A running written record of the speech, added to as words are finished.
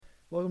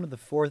Welcome to the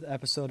fourth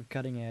episode of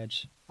Cutting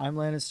Edge. I'm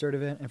Landon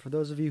Sturdivant, and for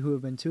those of you who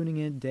have been tuning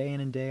in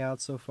and day out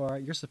so far,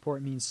 your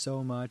support means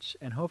so much,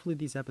 and hopefully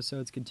these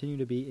episodes continue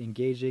to be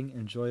engaging,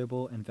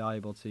 enjoyable, and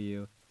valuable to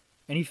you.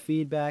 Any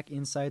feedback,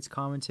 insights,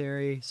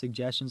 commentary,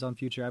 suggestions on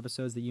future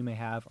episodes that you may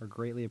have are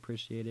greatly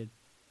appreciated.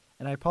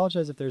 And I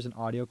apologize if there's an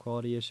audio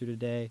quality issue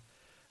today.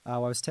 I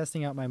was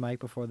testing out my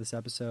mic before this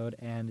episode,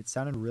 and it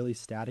sounded really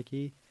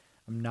staticky.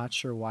 I'm not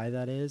sure why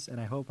that is,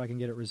 and I hope I can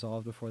get it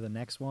resolved before the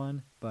next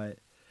one, but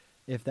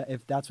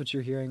if that's what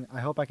you're hearing,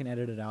 I hope I can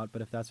edit it out,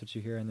 but if that's what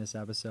you hear in this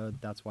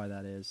episode, that's why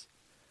that is.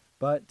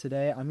 But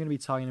today I'm going to be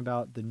talking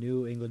about the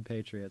New England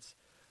Patriots,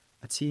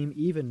 a team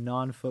even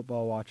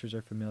non-football watchers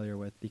are familiar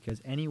with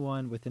because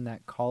anyone within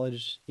that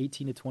college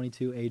 18 to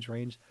 22 age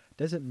range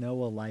doesn't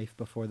know a life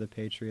before the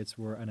Patriots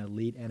were an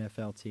elite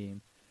NFL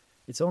team.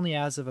 It's only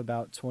as of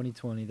about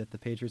 2020 that the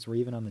Patriots were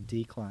even on the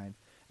decline,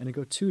 and to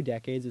go 2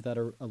 decades without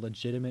a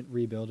legitimate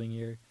rebuilding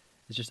year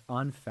is just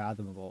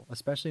unfathomable,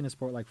 especially in a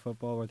sport like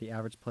football where the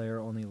average player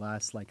only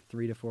lasts like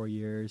 3 to 4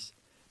 years.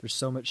 There's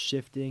so much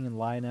shifting in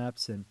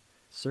lineups, and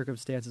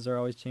circumstances are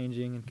always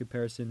changing in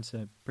comparison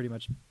to pretty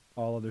much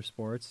all other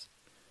sports.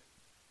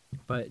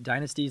 But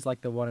dynasties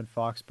like the one in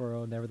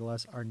Foxborough,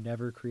 nevertheless, are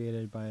never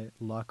created by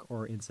luck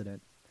or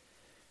incident.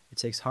 It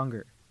takes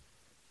hunger.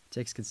 It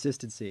takes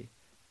consistency.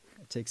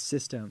 It takes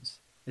systems.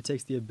 It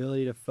takes the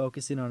ability to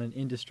focus in on an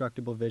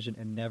indestructible vision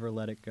and never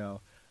let it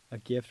go, a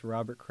gift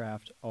Robert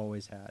Kraft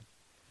always had.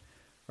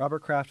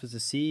 Robert Kraft was the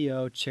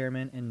CEO,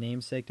 chairman, and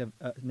namesake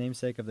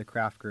of the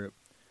Kraft Group,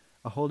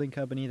 a holding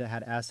company that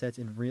had assets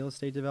in real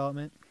estate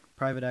development,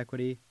 private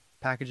equity,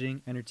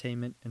 packaging,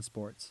 entertainment, and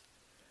sports.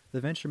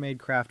 The venture made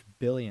Kraft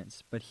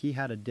billions, but he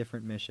had a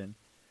different mission.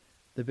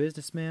 The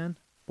businessman,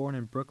 born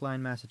in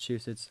Brookline,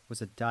 Massachusetts,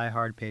 was a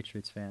die-hard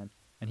Patriots fan,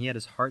 and he had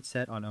his heart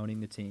set on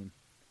owning the team.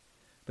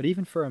 But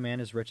even for a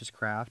man as rich as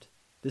Kraft,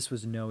 this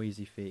was no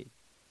easy feat.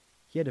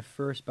 He had to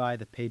first buy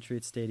the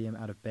Patriots Stadium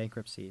out of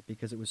bankruptcy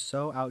because it was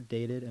so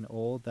outdated and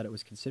old that it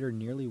was considered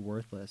nearly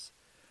worthless.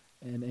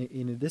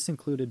 And this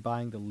included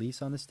buying the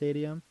lease on the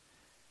stadium.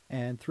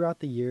 And throughout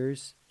the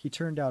years, he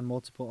turned down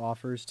multiple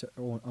offers to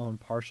own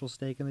partial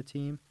stake in the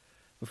team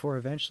before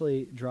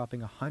eventually dropping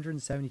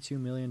 $172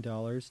 million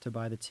to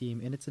buy the team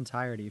in its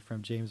entirety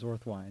from James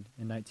Orthwein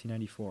in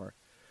 1994,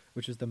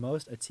 which was the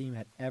most a team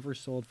had ever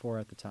sold for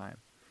at the time.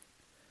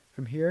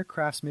 From here,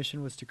 Kraft's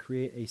mission was to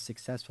create a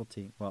successful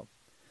team. Well,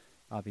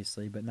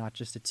 obviously, but not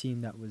just a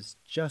team that was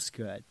just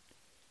good.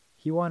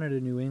 He wanted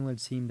a New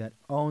England team that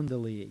owned the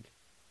league,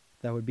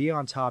 that would be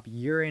on top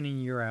year in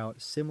and year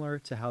out, similar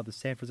to how the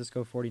San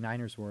Francisco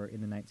 49ers were in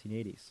the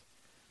 1980s.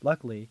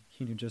 Luckily,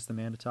 he knew just the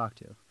man to talk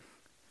to.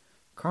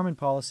 Carmen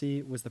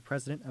Policy was the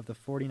president of the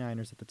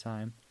 49ers at the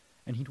time,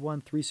 and he'd won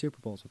 3 Super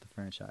Bowls with the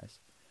franchise.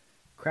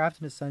 Kraft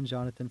and his son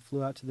Jonathan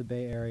flew out to the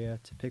Bay Area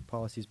to pick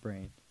Policy's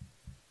brain.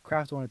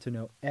 Kraft wanted to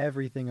know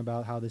everything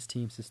about how this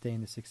team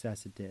sustained the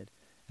success it did.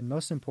 And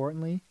most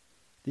importantly,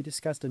 they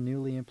discussed a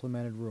newly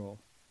implemented rule,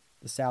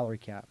 the salary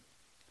cap.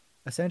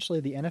 Essentially,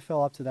 the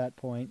NFL up to that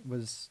point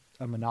was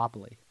a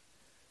monopoly.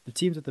 The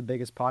teams with the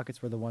biggest pockets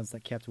were the ones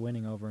that kept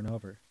winning over and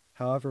over.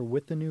 However,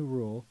 with the new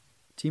rule,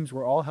 teams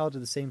were all held to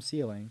the same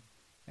ceiling,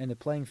 and the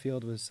playing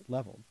field was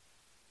leveled.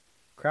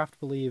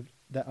 Kraft believed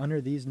that under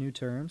these new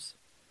terms,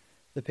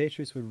 the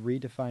Patriots would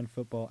redefine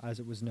football as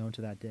it was known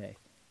to that day.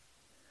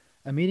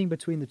 A meeting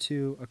between the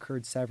two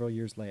occurred several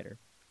years later.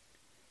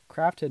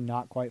 Kraft had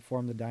not quite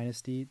formed the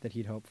dynasty that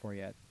he'd hoped for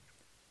yet.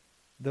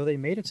 Though they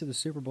made it to the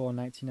Super Bowl in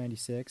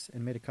 1996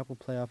 and made a couple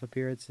playoff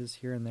appearances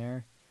here and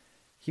there,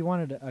 he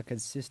wanted a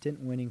consistent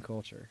winning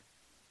culture.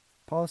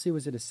 Policy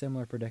was in a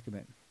similar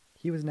predicament.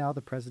 He was now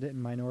the president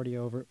and minority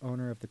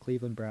owner of the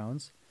Cleveland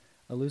Browns,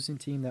 a losing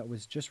team that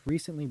was just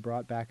recently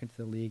brought back into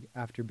the league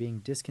after being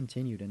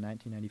discontinued in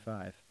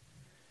 1995.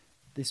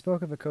 They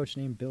spoke of a coach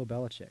named Bill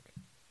Belichick.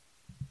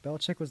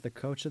 Belichick was the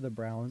coach of the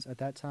Browns at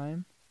that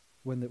time,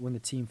 when the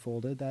team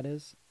folded, that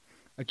is,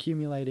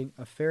 accumulating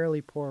a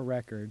fairly poor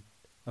record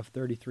of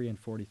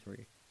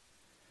 33-43.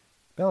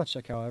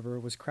 Belichick, however,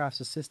 was Kraft's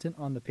assistant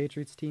on the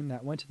Patriots team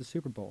that went to the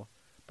Super Bowl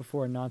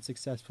before a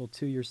non-successful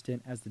 2-year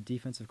stint as the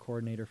defensive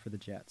coordinator for the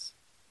Jets.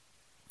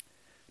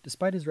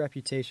 Despite his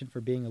reputation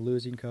for being a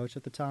losing coach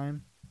at the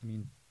time,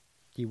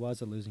 he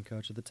was a losing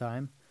coach at the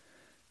time,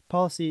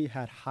 Policy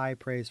had high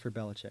praise for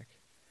Belichick.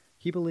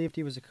 He believed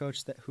he was a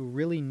coach who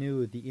really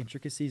knew the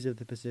intricacies of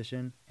the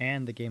position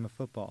and the game of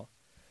football.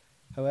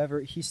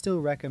 However, he still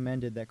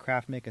recommended that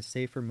Kraft make a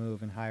safer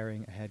move in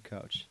hiring a head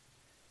coach.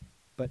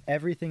 But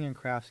everything in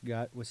Kraft's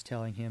gut was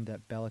telling him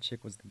that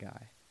Belichick was the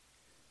guy.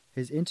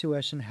 His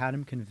intuition had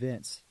him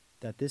convinced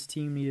that this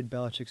team needed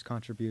Belichick's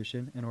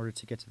contribution in order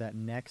to get to that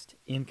next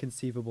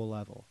inconceivable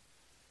level.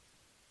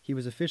 He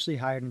was officially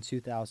hired in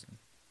 2000.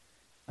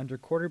 Under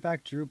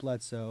quarterback Drew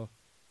Bledsoe,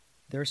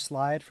 their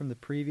slide from the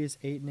previous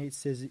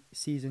 8-8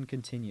 season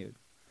continued,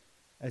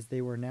 as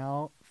they were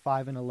now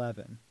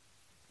 5-11.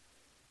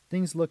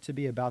 Things looked to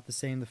be about the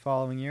same the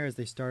following year as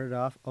they started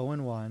off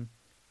 0-1,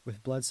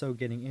 with Bledsoe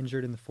getting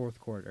injured in the fourth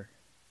quarter.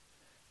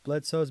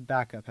 Bledsoe's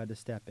backup had to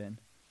step in,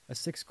 a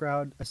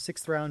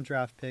sixth round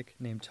draft pick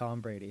named Tom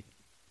Brady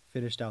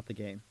finished out the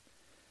game.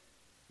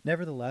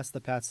 Nevertheless, the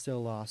Pats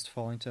still lost,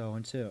 falling to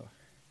 0-2.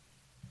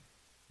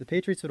 The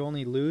Patriots would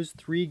only lose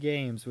 3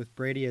 games with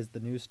Brady as the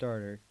new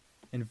starter,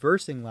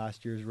 inversing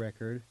last year's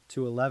record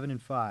to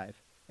 11-5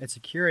 and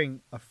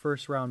securing a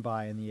first-round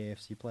bye in the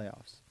AFC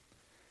playoffs.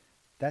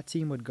 That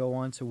team would go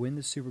on to win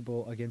the Super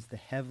Bowl against the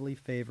heavily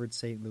favored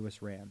St.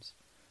 Louis Rams,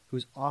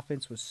 whose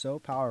offense was so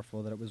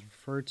powerful that it was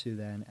referred to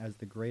then as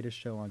the greatest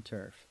show on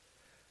turf.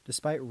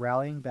 Despite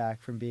rallying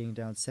back from being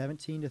down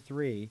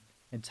 17-3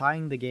 and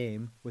tying the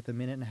game with a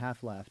minute and a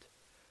half left,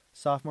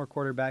 sophomore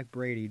quarterback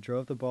Brady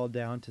drove the ball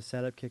down to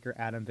set-up kicker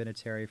Adam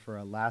Vinatieri for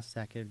a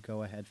last-second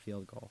go-ahead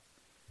field goal.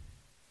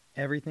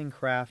 Everything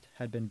Kraft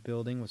had been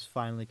building was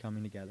finally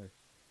coming together.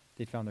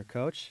 They'd found their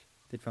coach,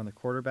 they'd found their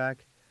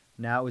quarterback.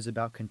 Now it was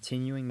about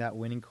continuing that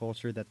winning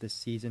culture that this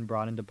season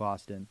brought into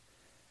Boston,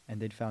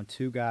 and they'd found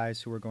 2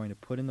 guys who were going to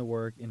put in the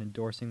work in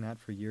endorsing that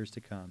for years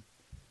to come.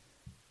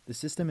 The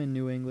system in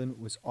New England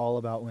was all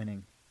about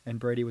winning, and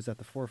Brady was at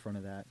the forefront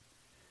of that.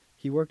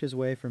 He worked his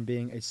way from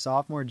being a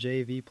sophomore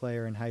JV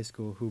player in high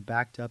school who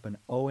backed up an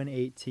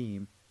 0-8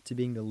 team to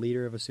being the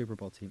leader of a Super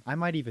Bowl team. I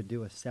might even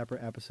do a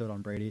separate episode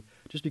on Brady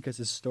just because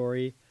his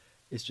story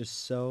is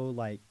just so,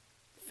 like,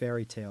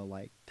 fairy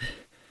tale-like.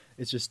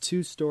 It's just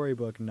too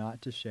storybook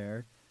not to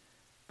share.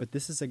 But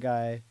this is a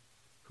guy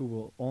who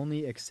will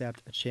only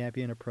accept a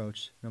champion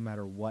approach no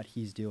matter what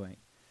he's doing.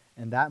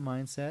 And that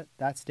mindset,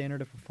 that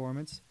standard of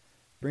performance,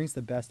 brings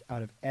the best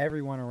out of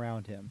everyone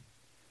around him.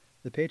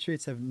 The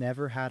Patriots have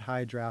never had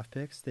high draft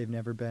picks. They've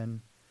never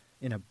been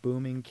in a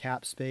booming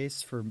cap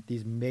space for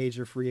these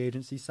major free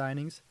agency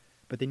signings,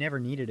 but they never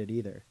needed it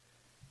either.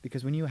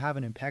 Because when you have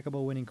an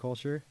impeccable winning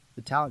culture,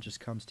 the talent just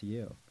comes to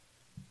you.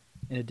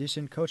 In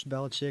addition, Coach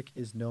Belichick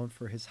is known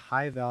for his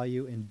high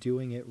value in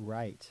doing it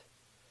right.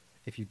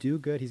 If you do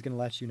good, he's going to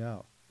let you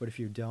know. But if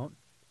you don't,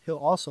 he'll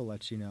also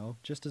let you know,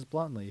 just as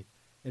bluntly,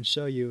 and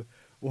show you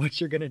what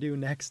you're going to do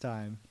next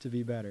time to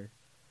be better.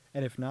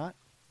 And if not,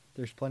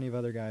 there's plenty of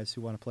other guys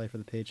who want to play for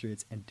the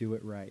Patriots and do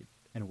it right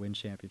and win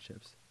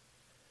championships.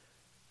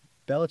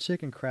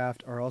 Belichick and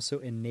Kraft are also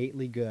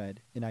innately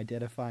good in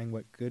identifying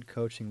what good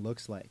coaching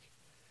looks like.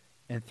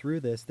 And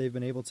through this, they've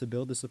been able to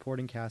build the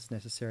supporting cast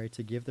necessary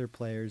to give their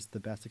players the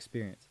best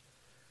experience.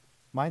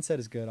 Mindset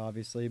is good,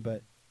 obviously,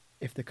 but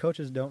if the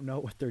coaches don't know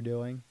what they're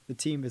doing, the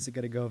team isn't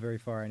going to go very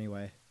far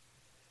anyway.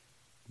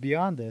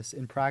 Beyond this,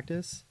 in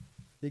practice,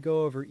 they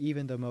go over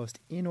even the most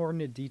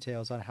inordinate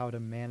details on how to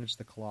manage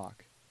the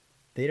clock.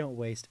 They don't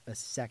waste a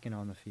second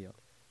on the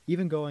field,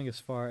 even going as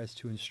far as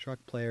to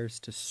instruct players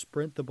to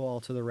sprint the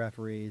ball to the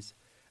referees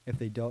if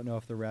they don't know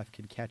if the ref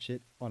can catch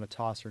it on a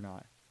toss or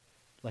not.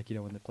 Like, you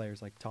know, when the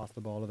players like toss the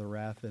ball to the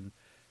ref and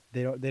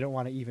they don't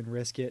want to even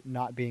risk it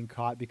not being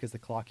caught because the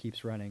clock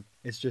keeps running.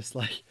 It's just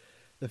like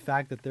the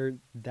fact that they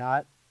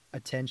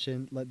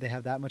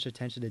have that much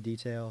attention to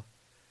detail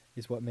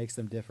is what makes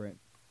them different.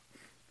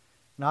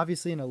 And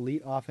obviously an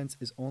elite offense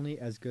is only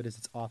as good as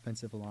its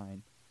offensive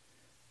line.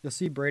 You'll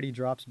see Brady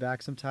drops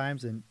back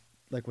sometimes, and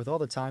like with all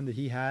the time that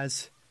he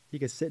has, he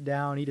can sit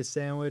down, eat a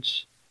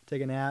sandwich,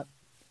 take a nap,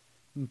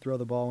 and throw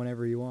the ball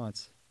whenever he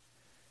wants.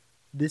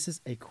 This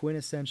is a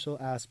quintessential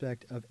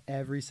aspect of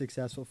every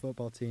successful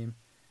football team,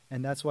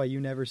 and that's why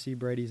you never see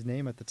Brady's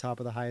name at the top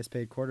of the highest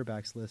paid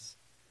quarterbacks list.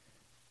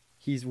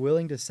 He's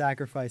willing to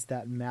sacrifice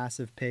that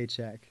massive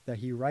paycheck that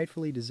he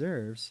rightfully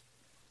deserves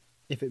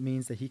if it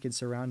means that he can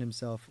surround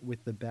himself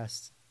with the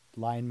best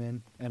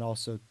linemen and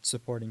also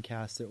supporting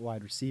cast at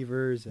wide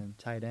receivers and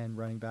tight end,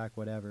 running back,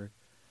 whatever.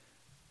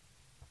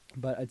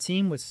 But a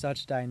team with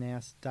such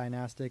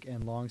dynastic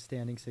and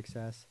long-standing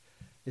success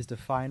is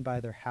defined by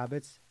their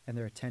habits and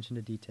their attention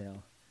to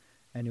detail.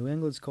 And New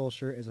England's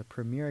culture is a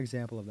premier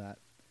example of that.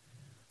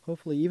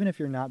 Hopefully, even if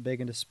you're not big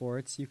into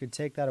sports, you can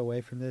take that away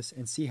from this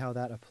and see how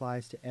that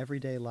applies to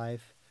everyday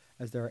life,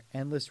 as there are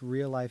endless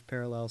real-life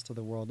parallels to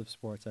the world of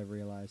sports, I've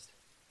realized.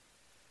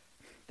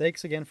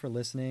 Thanks again for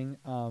listening.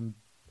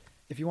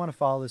 If you want to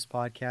follow this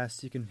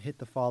podcast, you can hit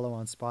the follow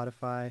on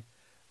Spotify.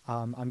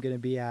 I'm going to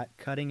be at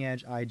Cutting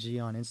Edge IG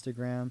on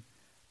Instagram.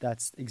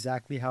 That's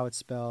exactly how it's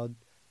spelled,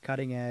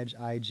 Cutting Edge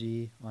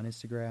IG on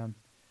Instagram.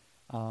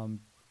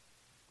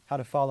 How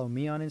to follow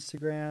me on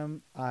Instagram,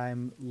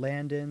 I'm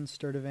Landon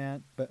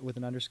Sturdivant, but with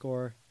an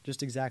underscore,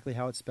 just exactly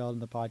how it's spelled in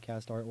the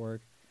podcast artwork.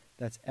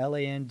 That's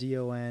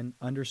LANDON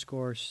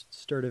 _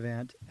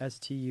 Sturdivant,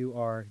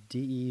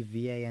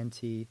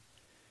 STURDEVANT.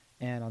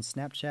 And on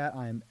Snapchat,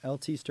 I'm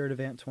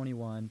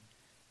LTSturdivant21.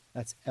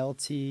 That's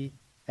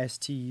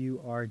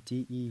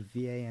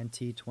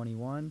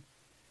LTSTURDEVANT21.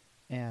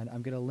 And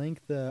I'm going to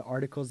link the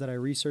articles that I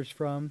researched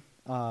from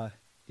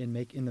in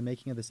the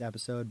making of this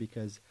episode,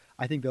 because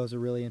I think those are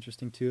really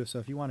interesting too. So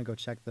if you want to go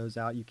check those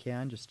out, you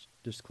can. Just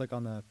click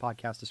on the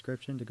podcast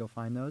description to go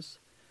find those.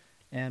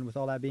 And with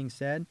all that being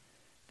said,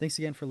 thanks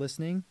again for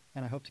listening,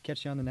 and I hope to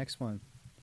catch you on the next one.